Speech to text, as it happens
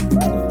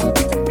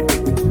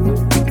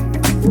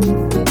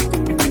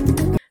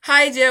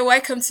Hi there,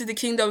 welcome to the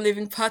Kingdom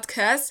Living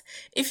Podcast.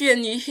 If you're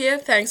new here,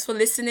 thanks for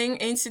listening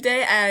in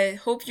today. I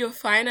hope you're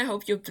fine. I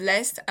hope you're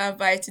blessed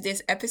by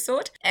today's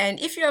episode. And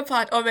if you're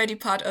already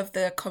part of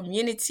the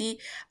community,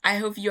 I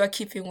hope you are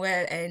keeping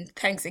well. And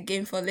thanks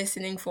again for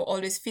listening, for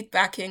always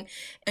feedbacking,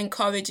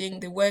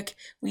 encouraging the work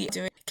we are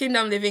doing.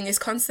 Kingdom Living is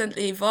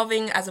constantly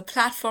evolving as a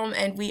platform,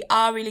 and we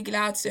are really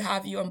glad to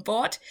have you on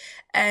board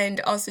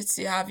and also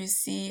to have you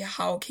see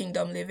how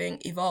Kingdom Living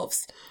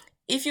evolves.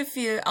 If you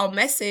feel our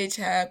message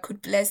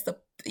could bless the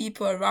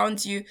people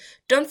around you,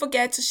 don't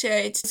forget to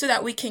share it so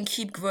that we can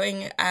keep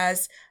growing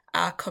as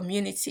a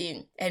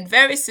community. And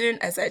very soon,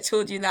 as I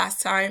told you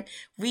last time,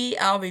 we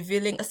are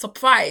revealing a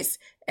surprise,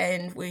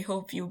 and we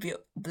hope you'll be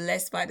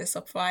blessed by the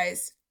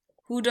surprise.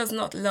 Who does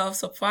not love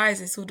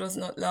surprises? Who does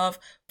not love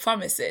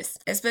promises?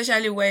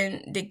 Especially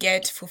when they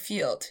get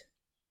fulfilled.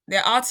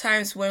 There are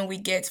times when we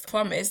get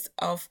promised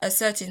of a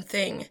certain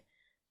thing,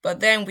 but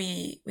then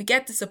we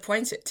get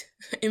disappointed.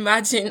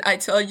 Imagine I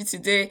tell you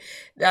today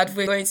that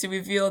we're going to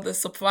reveal the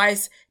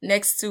surprise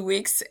next 2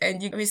 weeks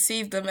and you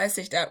receive the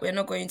message that we're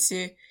not going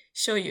to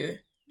show you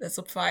the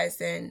surprise,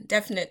 then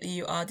definitely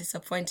you are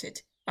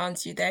disappointed,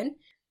 aren't you then?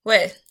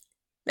 Well,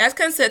 that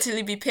can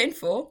certainly be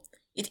painful.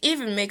 It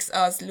even makes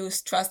us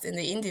lose trust in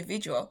the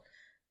individual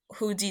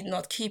who did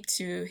not keep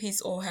to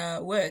his or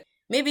her word.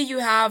 Maybe you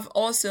have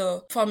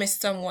also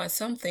promised someone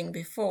something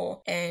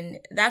before, and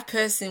that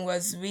person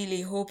was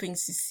really hoping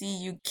to see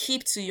you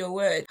keep to your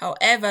word.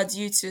 However,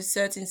 due to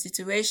certain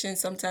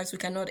situations, sometimes we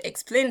cannot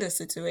explain the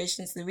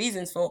situations, the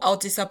reasons for our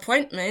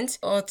disappointment,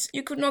 but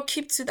you could not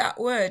keep to that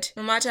word.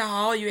 No matter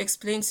how you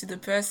explained to the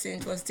person,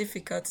 it was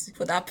difficult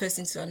for that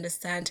person to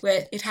understand.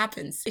 Well, it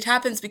happens. It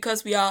happens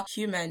because we are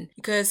human,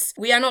 because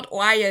we are not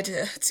wired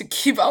to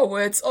keep our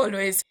words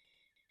always.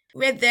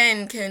 Where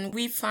then can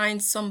we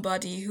find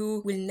somebody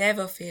who will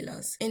never fail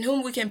us, in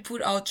whom we can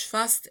put our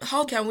trust?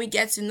 How can we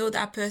get to know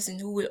that person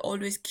who will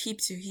always keep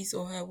to his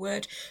or her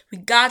word,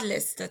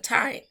 regardless the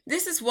time?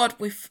 This is what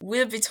we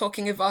will be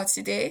talking about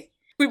today.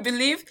 We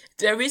believe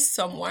there is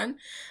someone,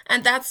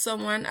 and that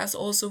someone has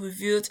also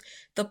revealed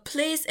the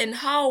place and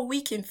how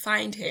we can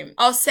find him.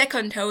 Our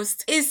second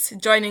host is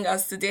joining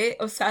us today,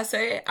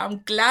 Osase.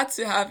 I'm glad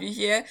to have you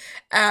here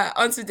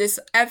onto this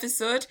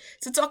episode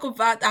to talk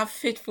about that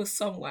faithful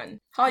someone.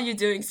 How are you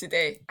doing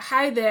today?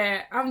 Hi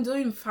there, I'm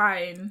doing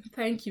fine.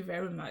 Thank you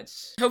very much.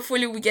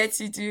 Hopefully we get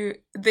to do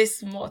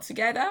this more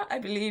together. I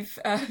believe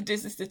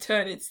this is the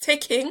turn it's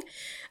taking.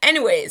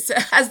 Anyways,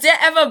 has there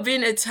ever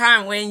been a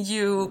time when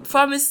you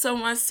promised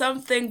someone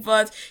something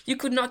but you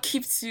could not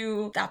keep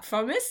to that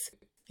promise?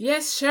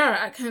 Yes, sure,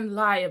 I can't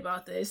lie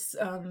about this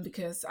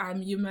because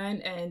I'm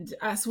human, and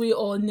as we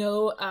all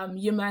know,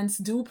 humans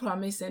do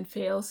promise and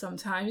fail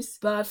sometimes.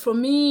 But for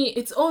me,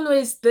 it's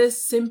always this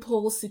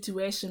simple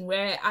situation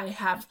where I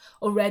have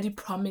already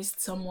promised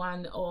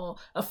someone or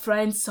a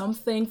friend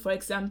something, for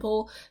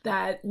example,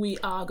 that we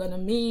are gonna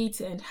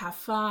meet and have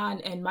fun,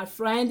 and my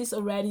friend is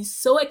already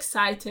so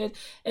excited,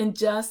 and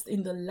just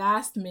in the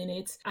last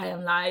minute, I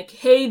am like,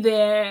 hey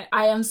there,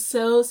 I am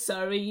so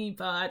sorry,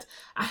 but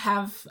I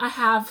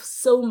have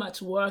so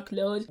much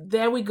workload.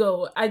 There we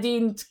go. I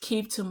didn't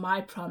keep to my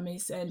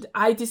promise and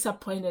I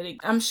disappointed it.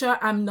 I'm sure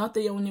I'm not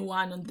the only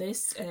one on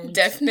this. And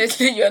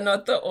definitely you're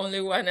not the only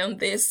one on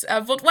this.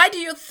 But why do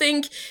you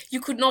think you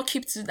could not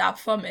keep to that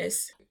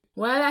promise?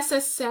 Well, as I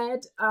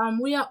said,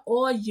 we are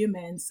all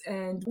humans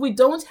and we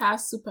don't have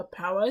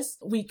superpowers.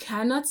 We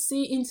cannot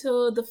see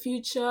into the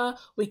future.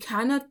 We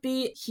cannot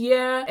be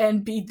here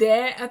and be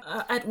there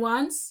at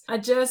once. I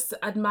just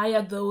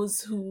admire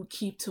those who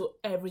keep to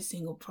every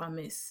single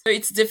promise.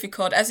 It's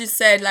difficult. As you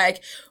said,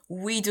 like,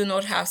 we do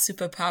not have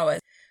superpowers.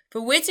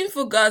 But waiting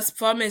for God's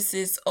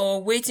promises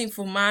or waiting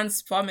for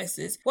man's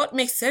promises, what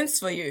makes sense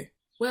for you?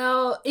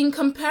 Well, in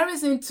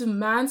comparison to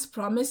man's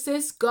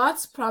promises,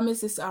 God's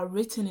promises are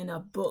written in a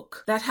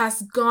book that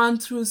has gone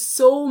through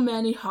so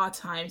many hard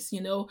times,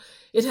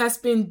 It has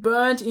been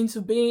burnt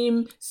into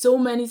being so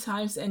many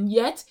times, and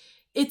yet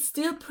it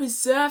still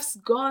preserves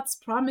God's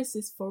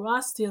promises for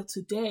us till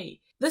today.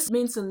 This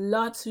means a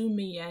lot to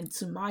me and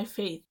to my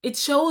faith. It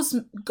shows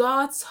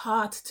God's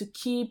heart to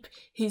keep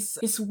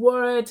his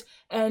word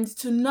and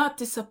to not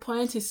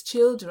disappoint his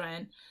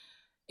children.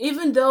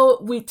 Even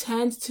though we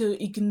tend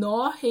to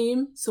ignore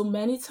him so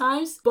many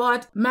times,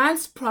 but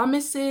man's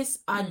promises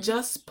are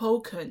just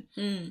spoken.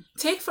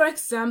 Take, for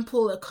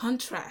example, a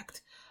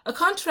contract. A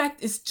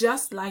contract is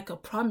just like a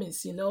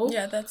promise,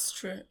 Yeah, that's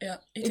true. Yeah,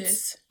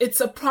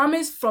 it's a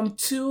promise from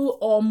two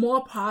or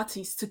more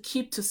parties to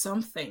keep to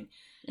something.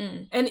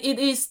 And it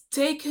is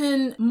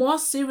taken more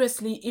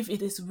seriously if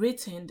it is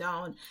written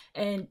down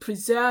and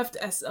preserved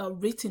as a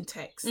written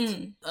text.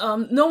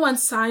 No one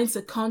signs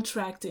a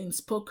contract in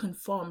spoken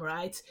form,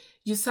 right?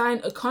 You sign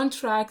a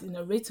contract in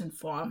a written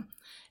form.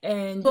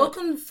 And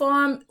spoken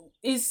form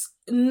is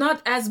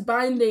not as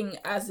binding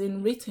as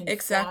in written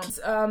Exactly.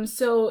 forms.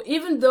 So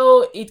even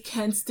though it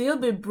can still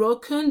be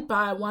broken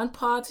by one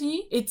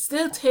party, it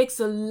still takes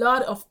a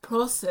lot of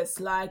process,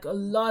 like a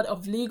lot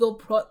of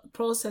legal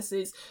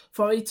processes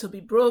for it to be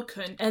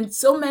broken. And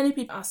so many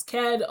people are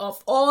scared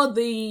of all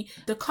the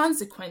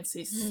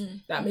consequences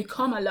that may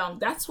come along.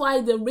 That's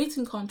why the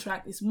written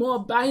contract is more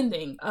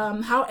binding.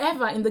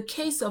 However, in the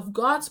case of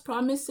God's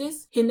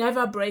promises, he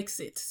never breaks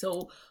it.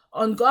 So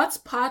on God's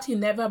part, he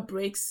never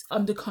breaks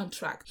the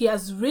contract. He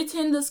has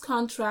written this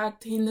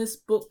contract in his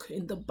book,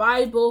 in the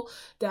Bible,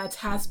 that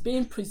has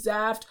been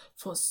preserved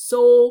for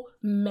so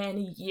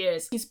many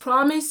years. His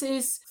promise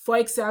is, for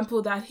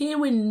example, that he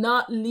will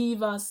not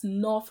leave us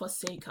nor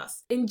forsake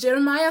us. In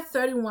Jeremiah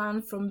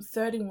 31 from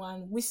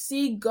 31, we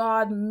see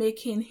God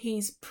making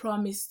his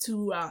promise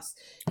to us,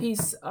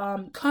 his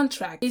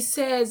contract. He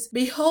says,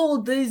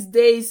 "Behold, these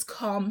days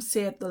come,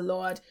 saith the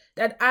Lord,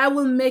 that I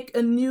will make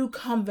a new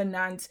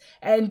covenant,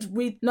 and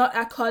with not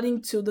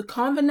according to the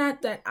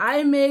covenant that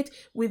I made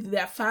with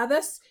their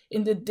fathers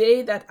in the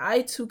day that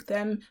I took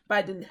them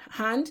by the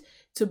hand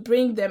to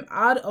bring them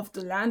out of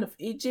the land of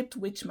Egypt,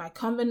 which my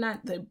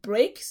covenant they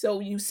break." So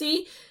you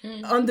see,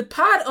 on the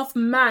part of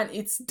man,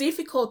 it's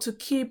difficult to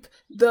keep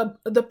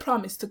the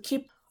promise, to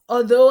keep.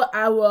 Although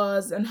I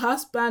was an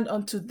husband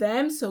unto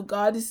them, so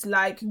God is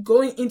like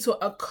going into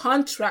a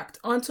contract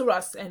unto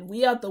us, and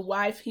we are the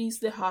wife, he's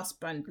the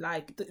husband.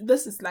 Like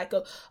this is like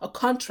a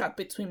contract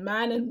between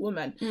man and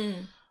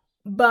woman.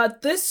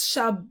 "But this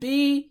shall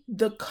be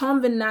the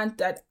covenant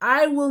that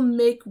I will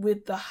make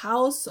with the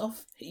house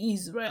of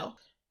Israel.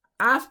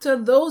 After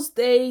those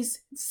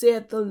days,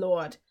 saith the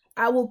Lord,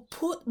 I will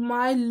put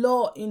my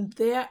law in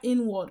their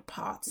inward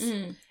parts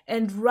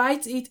and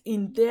write it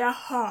in their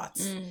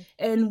hearts,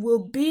 and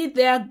will be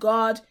their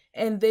God,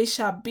 and they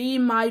shall be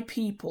my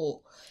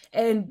people.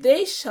 And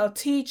they shall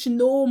teach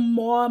no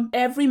more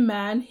every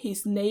man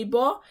his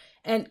neighbor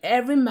and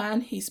every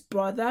man his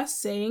brother,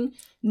 saying,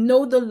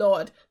 Know the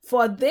Lord,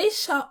 for they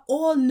shall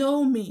all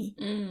know me,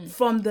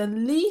 from the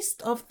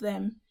least of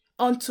them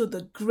unto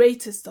the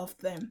greatest of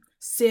them,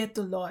 saith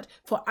the Lord.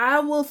 For I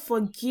will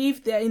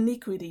forgive their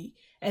iniquity,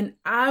 and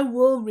I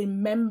will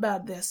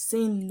remember their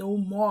sin no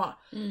more."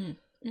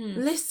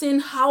 Listen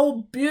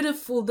how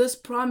beautiful this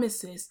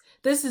promise is.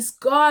 This is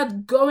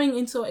God going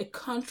into a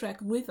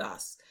contract with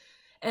us.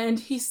 And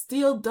he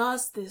still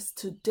does this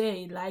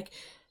today. Like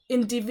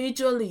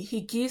individually, he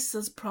gives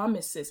us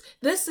promises.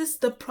 This is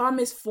the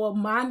promise for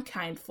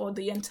mankind, for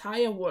the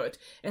entire world.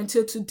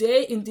 Until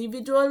today,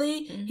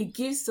 individually, he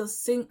gives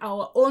us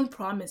our own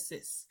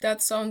promises.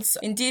 That sounds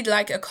indeed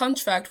like a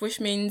contract, which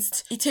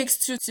means it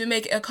takes two to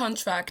make a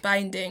contract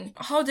binding.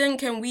 How then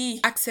can we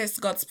access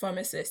God's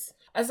promises?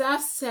 As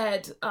I've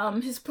said,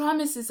 his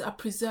promises are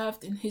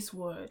preserved in his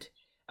word.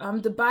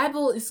 The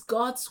Bible is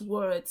God's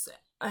words,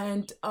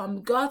 and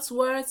God's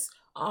words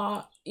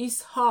are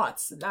his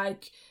hearts.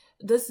 Like,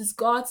 this is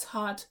God's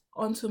heart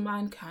unto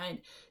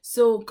mankind.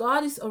 So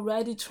God is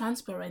already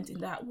transparent in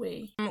that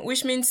way.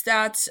 Which means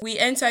that we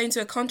enter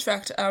into a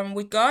contract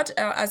with God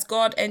as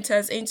God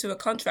enters into a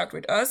contract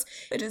with us.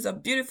 It is a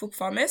beautiful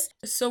promise.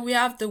 So we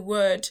have the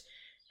word.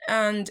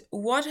 And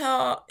what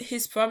are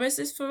his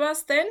promises for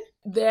us then?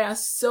 There are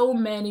so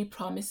many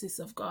promises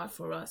of God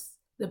for us.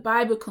 The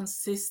Bible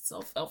consists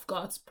of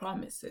God's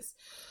promises.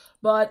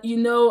 But,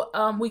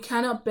 we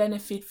cannot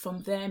benefit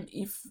from them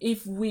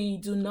if we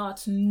do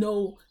not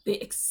know they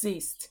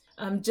exist.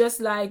 Just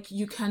like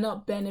you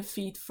cannot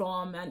benefit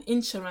from an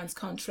insurance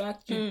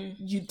contract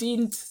you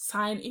didn't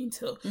sign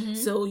into.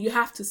 So you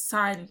have to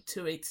sign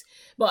to it.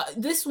 But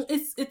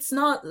it's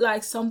not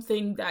like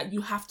something that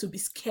you have to be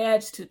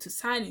scared to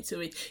sign into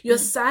it. You're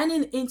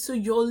signing into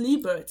your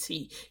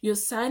liberty. You're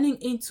signing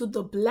into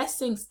the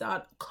blessings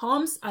that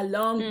comes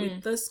along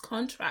with this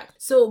contract.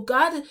 So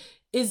God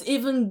is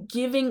even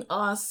giving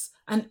us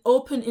an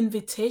open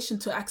invitation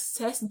to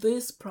access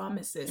these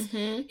promises.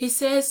 He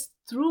says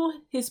through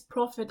his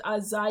prophet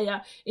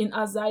Isaiah in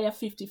Isaiah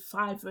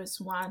 55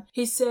 verse 1,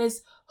 he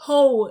says,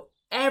 "Ho,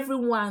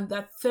 everyone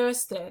that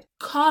thirsteth,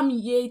 come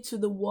ye to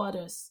the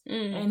waters,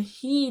 and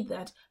he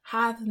that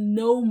hath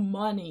no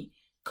money,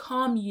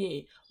 come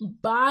ye,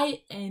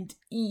 buy and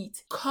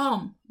eat.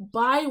 Come,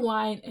 buy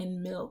wine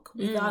and milk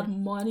without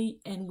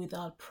money and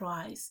without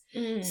price."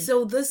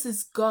 So this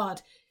is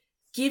God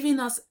giving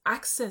us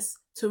access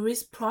to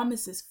his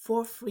promises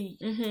for free.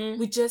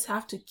 We just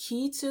have to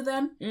key to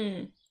them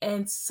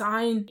and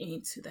sign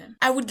into them.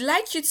 I would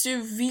like you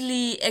to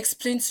really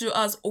explain to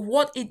us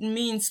what it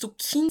means to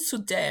key to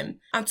them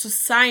and to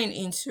sign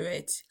into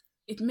it.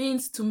 It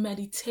means to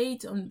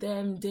meditate on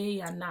them day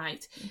and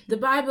night. The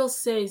Bible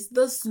says,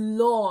 "This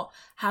law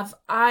have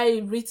I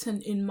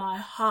written in my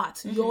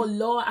heart. Your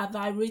law have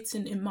I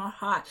written in my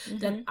heart,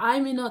 that I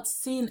may not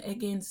sin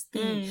against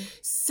thee."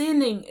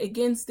 Sinning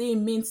against thee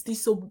means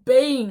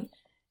disobeying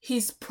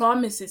his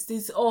promises.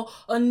 These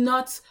are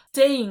not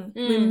staying,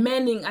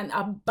 remaining and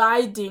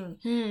abiding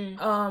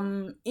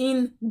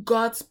in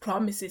God's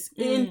promises,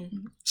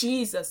 in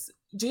Jesus.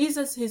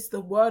 Jesus is the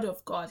Word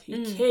of God.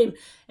 He came,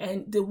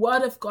 and the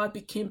Word of God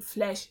became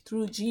flesh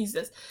through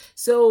Jesus.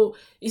 So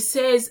it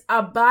says,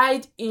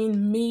 abide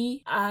in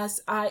me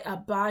as I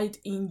abide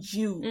in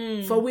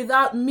you. For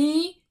without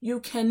me, you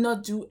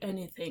cannot do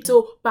anything.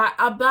 So by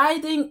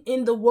abiding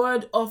in the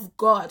Word of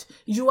God,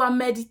 you are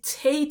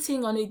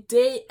meditating on it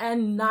day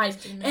and night,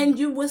 and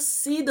you will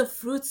see the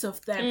fruits of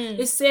them.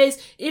 It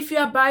says, if you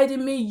abide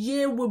in me,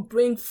 ye will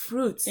bring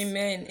fruits.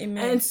 Amen.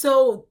 And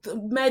so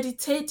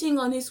meditating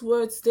on his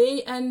words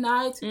day and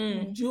night,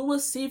 you will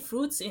see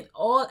fruits in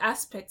all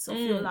aspects of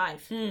your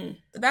life.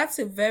 That's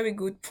a very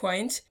good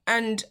point.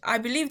 And I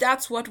believe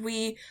that's what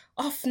we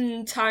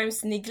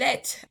oftentimes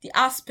neglect, the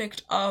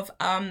aspect of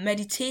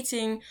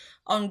meditating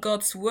on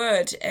God's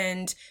word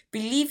and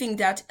believing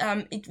that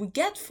it will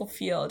get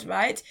fulfilled,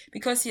 right?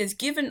 Because he has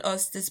given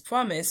us this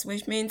promise,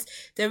 which means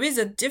there is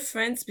a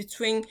difference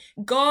between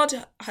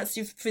God, as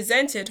you've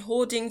presented,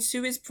 holding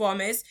to his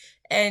promise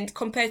and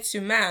compared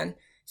to man.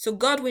 So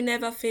God will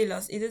never fail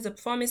us. It is a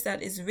promise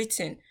that is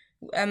written.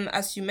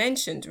 As you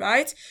mentioned,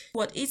 right?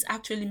 What is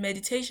actually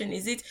meditation?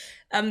 Is it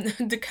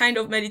the kind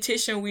of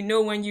meditation we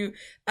know when you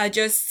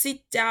just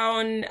sit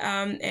down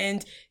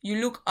and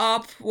you look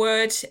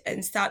upward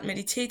and start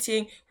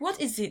meditating? What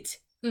is it?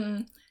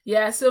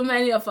 Yeah, so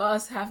many of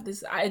us have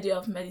this idea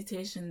of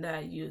meditation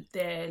that you're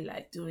there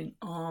like doing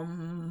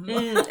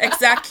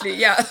Exactly,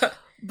 yeah.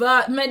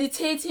 But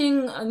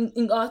meditating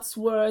in God's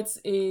words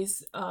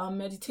is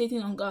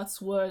meditating on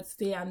God's words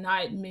day and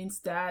night means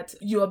that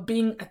you are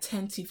being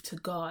attentive to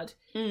God.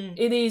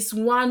 It is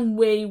one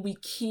way we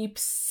keep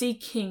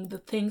seeking the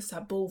things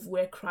above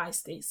where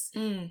Christ is.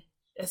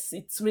 As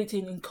it's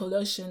written in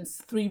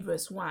Colossians 3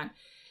 verse 1.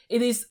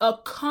 It is a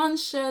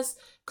conscious,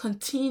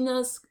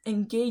 continuous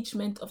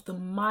engagement of the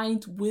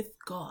mind with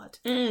God.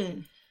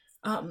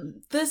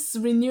 This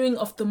renewing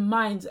of the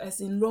mind, as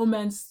in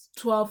Romans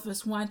 12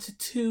 verse 1 to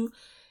 2,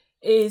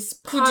 is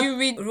Could you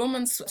read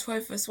Romans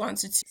 12 verse 1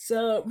 to 2?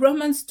 So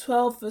Romans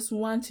 12 verse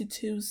 1 to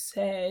 2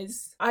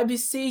 says, I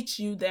beseech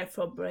you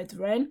therefore,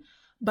 brethren,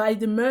 by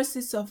the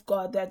mercies of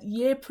God, that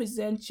ye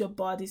present your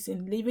bodies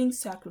in living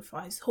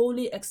sacrifice,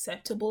 wholly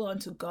acceptable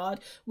unto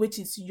God, which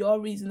is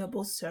your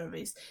reasonable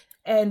service.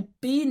 And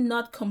be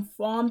not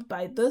conformed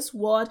by this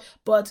world,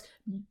 but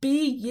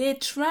be ye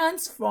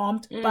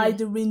transformed by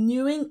the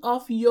renewing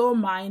of your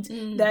mind,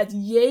 that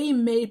ye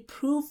may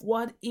prove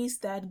what is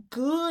that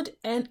good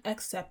and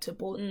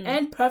acceptable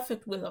and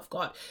perfect will of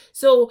God.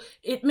 So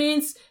it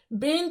means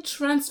being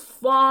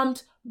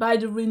transformed by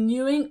the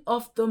renewing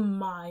of the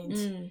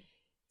mind.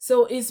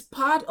 So it's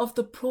part of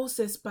the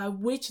process by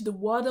which the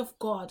Word of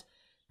God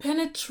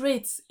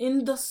penetrates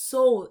in the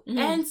soul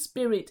and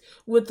spirit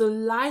with the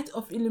light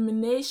of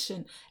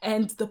illumination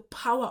and the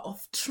power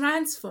of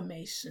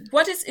transformation.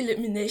 What is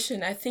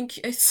illumination? I think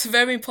it's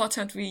very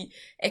important we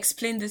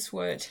explain this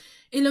word.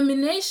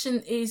 Illumination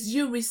is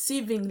you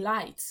receiving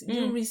light,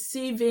 you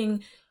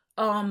receiving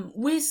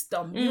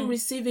wisdom, you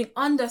receiving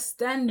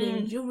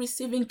understanding, you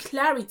receiving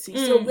clarity.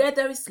 So where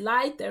there is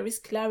light, there is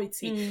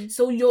clarity.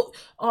 So your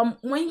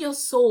when your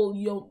soul,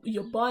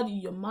 your body,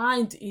 your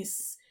mind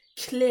is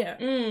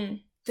clear,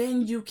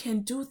 then you can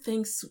do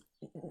things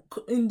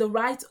in the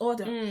right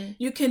order.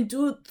 You can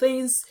do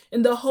things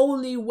in the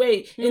holy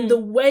way, in the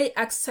way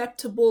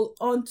acceptable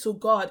unto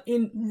God,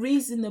 in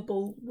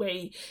reasonable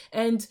way.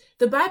 And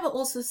the Bible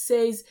also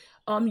says,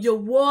 your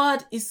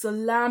word is a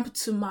lamp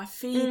to my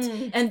feet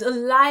and a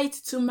light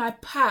to my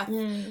path.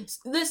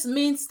 This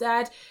means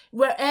that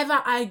wherever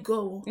I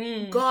go,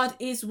 God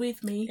is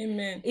with me.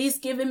 Amen. He's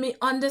giving me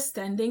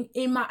understanding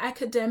in my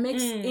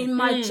academics, in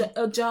my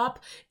job,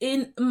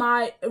 in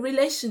my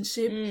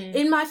relationship,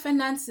 in my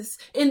finances,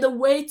 in the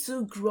way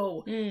to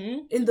grow,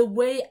 in the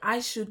way I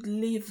should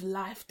live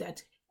life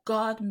that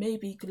God may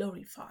be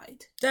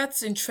glorified.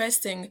 That's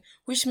interesting,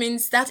 which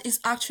means that is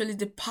actually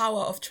the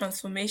power of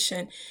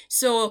transformation.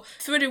 So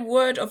through the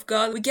word of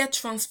God, we get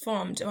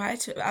transformed,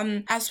 right?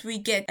 As we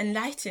get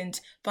enlightened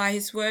by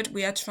his word,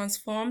 we are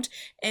transformed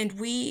and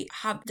we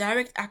have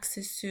direct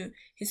access to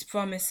his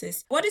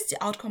promises. What is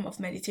the outcome of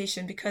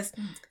meditation? Because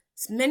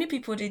many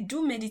people, they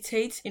do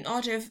meditate in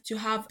order to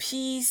have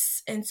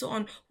peace and so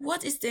on.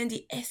 What is then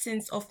the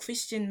essence of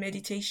Christian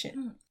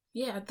meditation?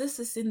 Yeah, this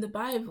is in the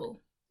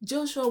Bible.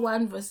 Joshua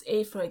 1 verse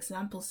 8, for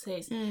example,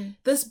 says,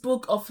 this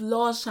book of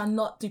law shall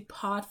not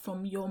depart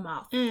from your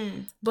mouth,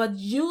 but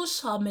you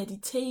shall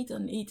meditate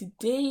on it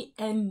day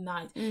and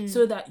night,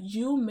 so that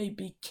you may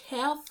be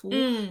careful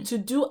to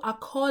do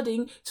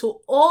according to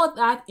all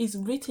that is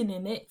written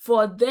in it,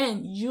 for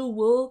then you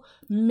will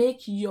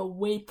make your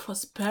way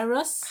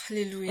prosperous.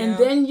 Hallelujah. And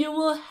then you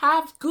will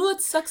have good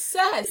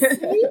success.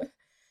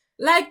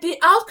 Like the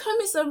outcome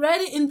is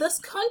already in this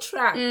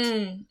contract.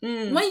 Mm,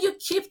 mm. When you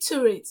keep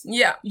to it,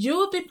 Yeah. you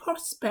will be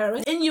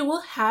prosperous and you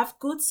will have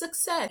good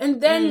success. And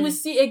then we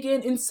see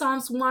again in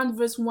Psalms 1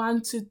 verse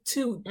 1 to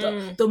 2,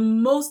 the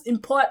most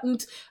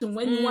important,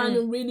 when you want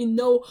to really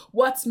know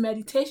what's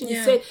meditation,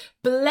 it said,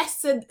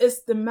 blessed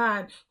is the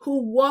man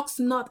who walks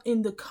not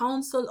in the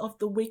counsel of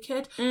the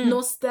wicked,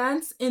 nor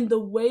stands in the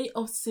way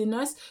of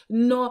sinners,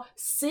 nor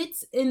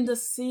sits in the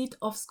seat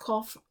of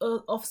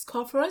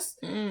scoffers,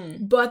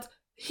 but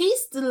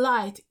his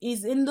delight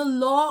is in the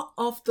law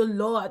of the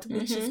Lord,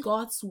 which is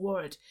God's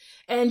word.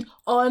 And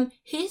on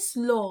his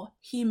law,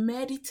 he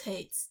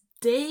meditates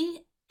day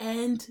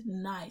and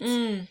night.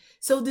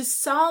 So the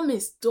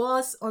psalmist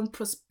dwells on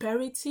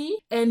prosperity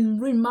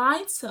and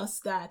reminds us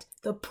that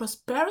the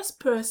prosperous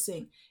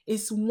person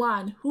is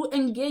one who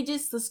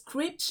engages the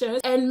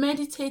scriptures and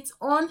meditates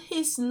on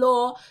his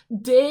law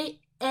day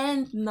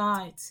and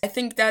night. I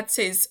think that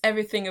says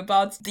everything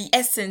about the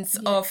essence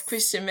of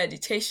Christian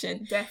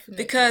meditation. Definitely.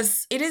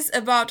 Because it is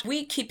about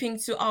we keeping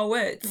to our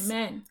words.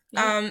 Amen.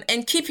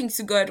 And keeping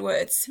to God's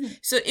words.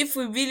 So if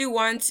we really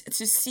want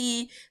to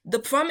see the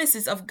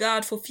promises of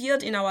God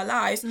fulfilled in our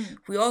lives,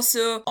 we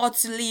also ought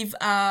to live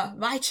a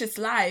righteous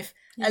life.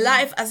 A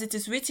life as it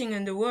is written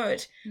in the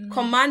word,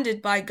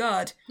 commanded by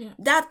God.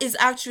 That is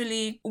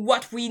actually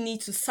what we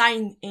need to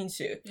sign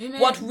into. Amen.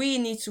 What we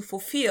need to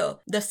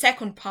fulfill, the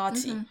second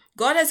party.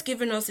 God has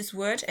given us his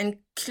word, and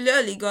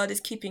clearly God is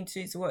keeping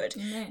to his word.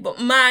 Amen.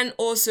 But man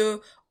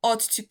also ought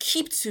to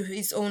keep to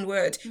his own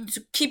word,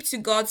 to keep to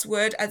God's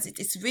word as it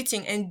is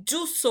written, and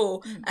do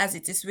so as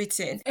it is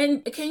written.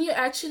 And can you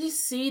actually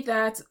see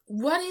that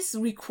what is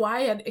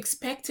required,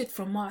 expected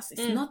from us,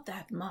 is not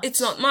that much?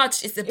 It's not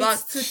much. It's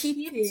about to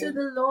keep to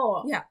the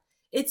law. Yeah.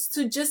 It's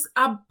to just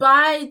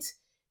abide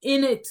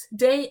in it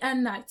day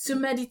and night, to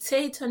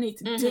meditate on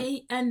it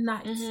day and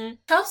night.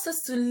 Helps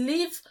us to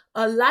live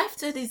a life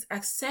that is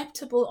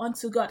acceptable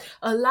unto God,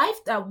 a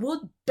life that would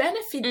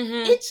benefit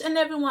each and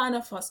every one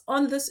of us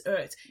on this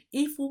earth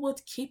if we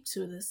would keep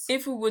to this.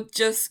 If we would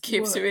just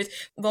keep to it.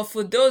 But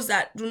for those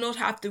that do not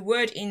have the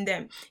word in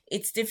them,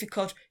 it's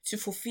difficult to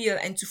fulfill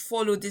and to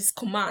follow these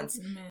commands.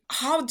 Amen.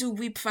 How do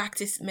we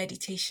practice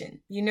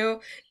meditation? You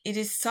know, it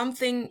is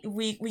something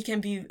we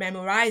can be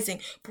memorizing,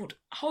 but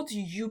how do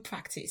you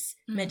practice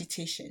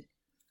meditation?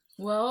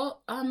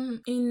 Well,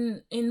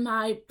 in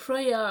my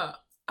prayer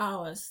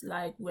hours,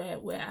 like where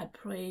I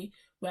pray,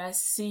 where I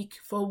seek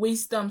for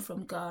wisdom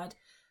from God,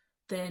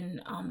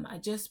 then I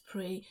just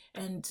pray,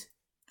 and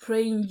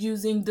praying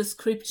using the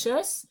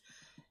scriptures,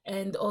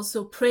 and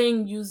also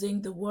praying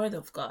using the word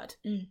of God.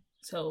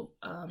 So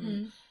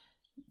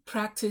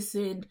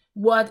practicing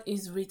what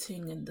is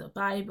written in the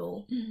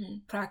Bible,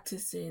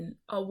 practicing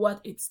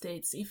what it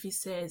states. If it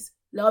says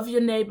love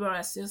your neighbor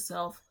as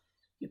yourself,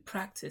 you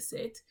practice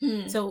it.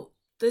 So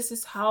this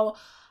is how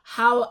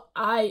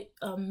I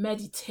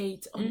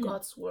meditate on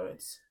God's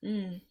words.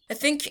 I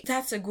think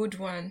that's a good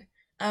one.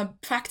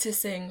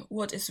 Practicing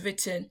what is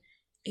written,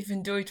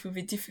 even though it will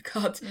be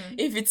difficult.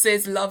 If it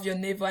says love your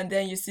neighbor and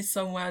then you see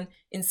someone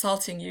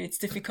insulting you, it's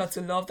difficult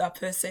to love that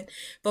person.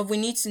 But we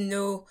need to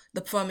know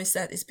the promise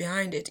that is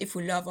behind it. If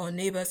we love our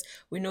neighbors,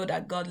 we know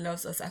that God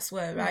loves us as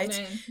well, right?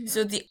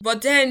 So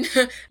but then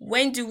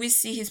when do we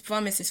see his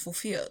promises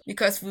fulfilled?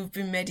 Because we've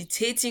been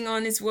meditating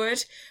on his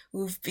word,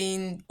 we've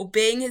been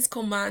obeying his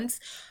commands.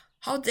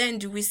 How then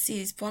do we see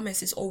his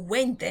promises, or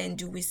when then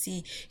do we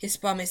see his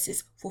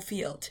promises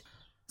fulfilled?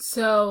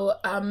 So,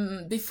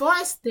 before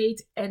I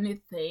state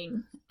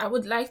anything, I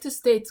would like to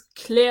state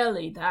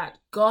clearly that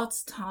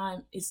God's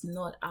time is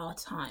not our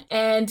time,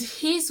 and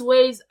his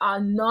ways are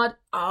not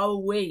our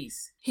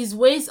ways. His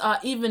ways are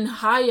even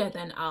higher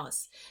than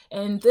ours.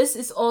 And this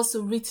is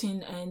also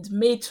written and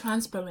made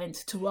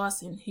transparent to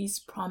us in his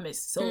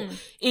promise. So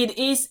it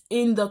is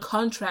in the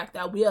contract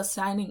that we are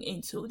signing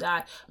into,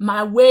 that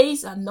my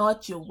ways are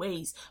not your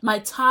ways. My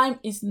time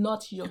is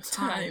not your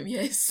time.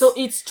 Yes. So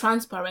it's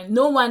transparent.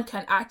 No one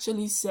can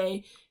actually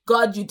say,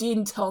 God, you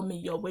didn't tell me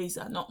your ways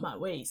are not my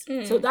ways.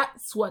 So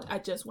that's what I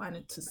just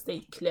wanted to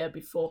state clear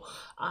before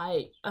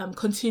I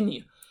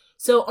continue.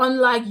 So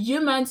unlike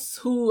humans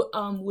who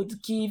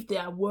would give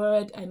their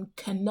word and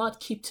cannot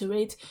keep to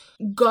it,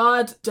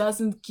 God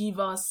doesn't give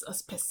us a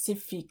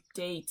specific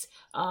date.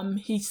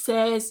 He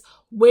says,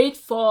 wait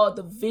for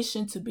the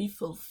vision to be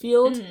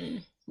fulfilled,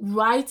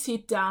 write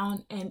it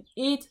down, and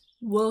it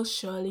will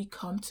surely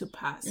come to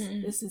pass.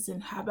 This is in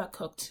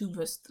Habakkuk 2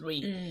 verse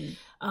 3.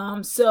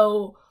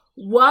 So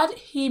what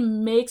he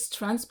makes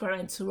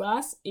transparent to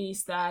us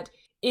is that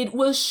it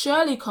will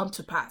surely come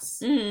to pass.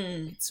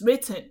 It's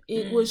written,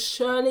 it will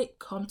surely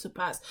come to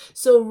pass.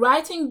 So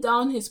writing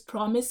down his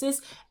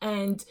promises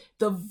and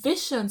the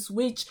visions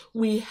which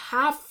we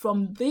have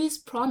from these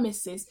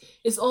promises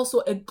is also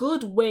a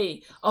good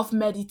way of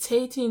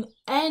meditating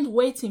and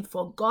waiting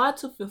for God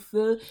to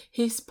fulfill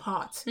his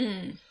part.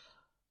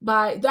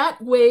 By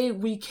that way,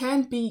 we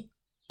can be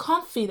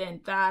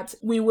confident that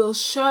we will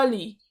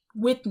surely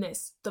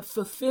witness the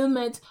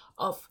fulfillment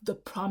of the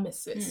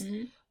promises.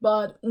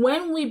 But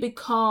when we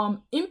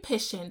become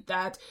impatient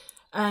that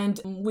and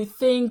we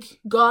think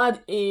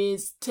God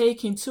is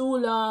taking too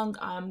long,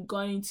 I'm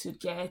going to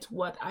get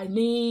what I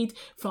need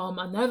from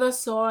another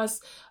source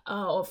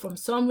or from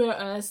somewhere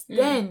else,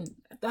 then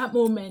at that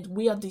moment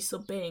we are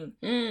disobeying.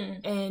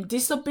 And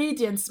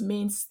disobedience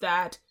means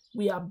that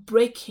we are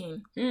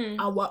breaking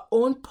our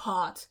own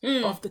part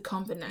of the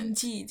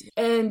covenant. Indeed.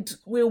 And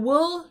we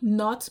will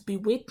not be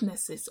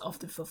witnesses of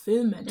the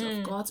fulfillment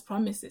of God's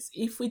promises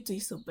if we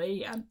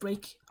disobey and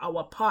break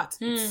our part.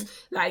 It's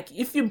like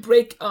if you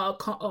break a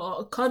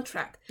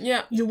contract,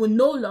 you will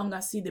no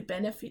longer see the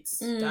benefits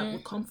that will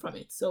come from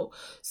it.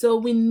 So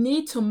we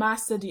need to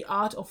master the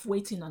art of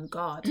waiting on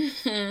God.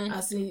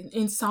 As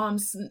in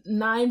Psalms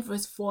 9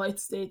 verse 4, it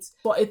states,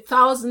 "For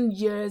 1,000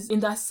 years in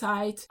thy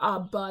sight are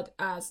but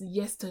as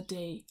yesterday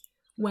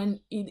when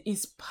it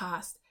is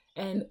past,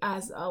 and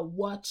as a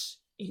watch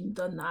in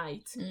the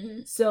night."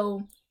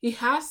 So he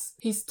has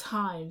his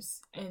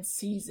times and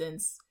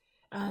seasons,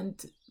 and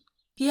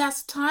he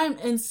has time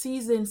and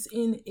seasons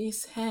in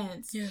his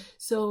hands.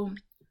 So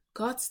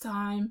God's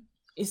time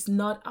is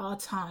not our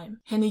time,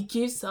 and he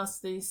gives us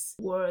this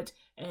word,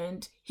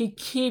 and he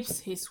keeps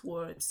his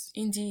words.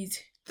 Indeed.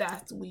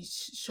 That we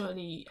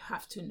surely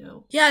have to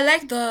know. Yeah, I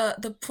like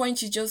the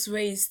point you just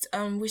raised,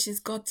 which is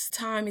God's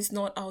time is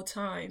not our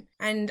time.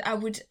 And I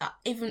would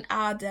even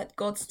add that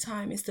God's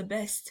time is the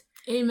best.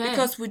 Amen.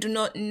 Because we do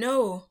not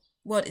know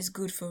what is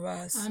good for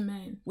us.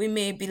 Amen. We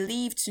may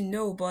believe to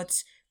know,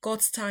 but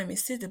God's time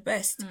is still the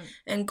best.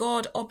 And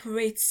God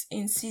operates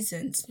in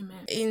seasons.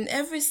 Amen. In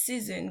every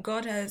season,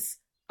 God has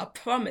a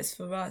promise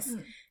for us.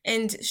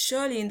 And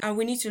surely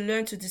we need to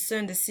learn to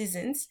discern the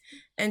seasons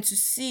and to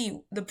see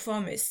the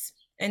promise.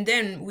 And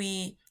then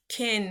we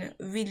can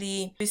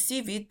really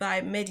receive it by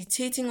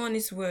meditating on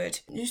his word.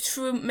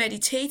 Through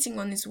meditating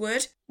on his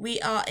word, we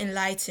are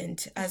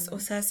enlightened. As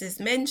Osasis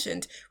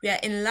mentioned, we are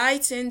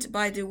enlightened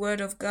by the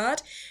word of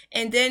God.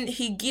 And then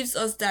he gives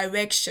us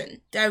direction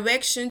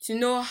to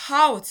know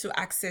how to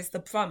access the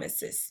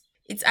promises.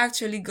 It's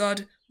actually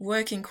God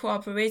working,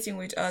 cooperating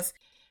with us.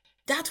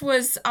 That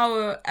was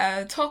our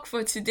talk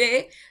for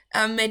today,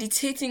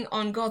 meditating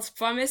on God's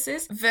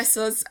promises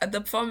versus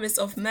the promise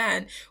of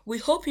man. We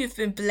hope you've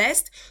been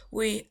blessed.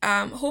 We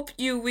hope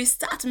you will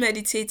start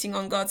meditating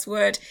on God's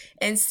word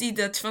and see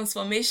the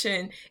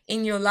transformation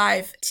in your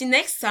life. Till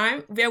next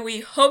time, where we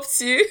hope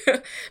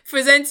to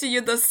present to you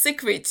the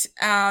secret,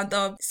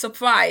 the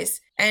surprise,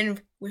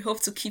 and we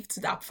hope to keep to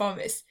that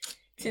promise.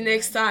 Till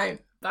next time.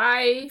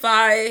 Bye.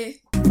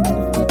 Bye.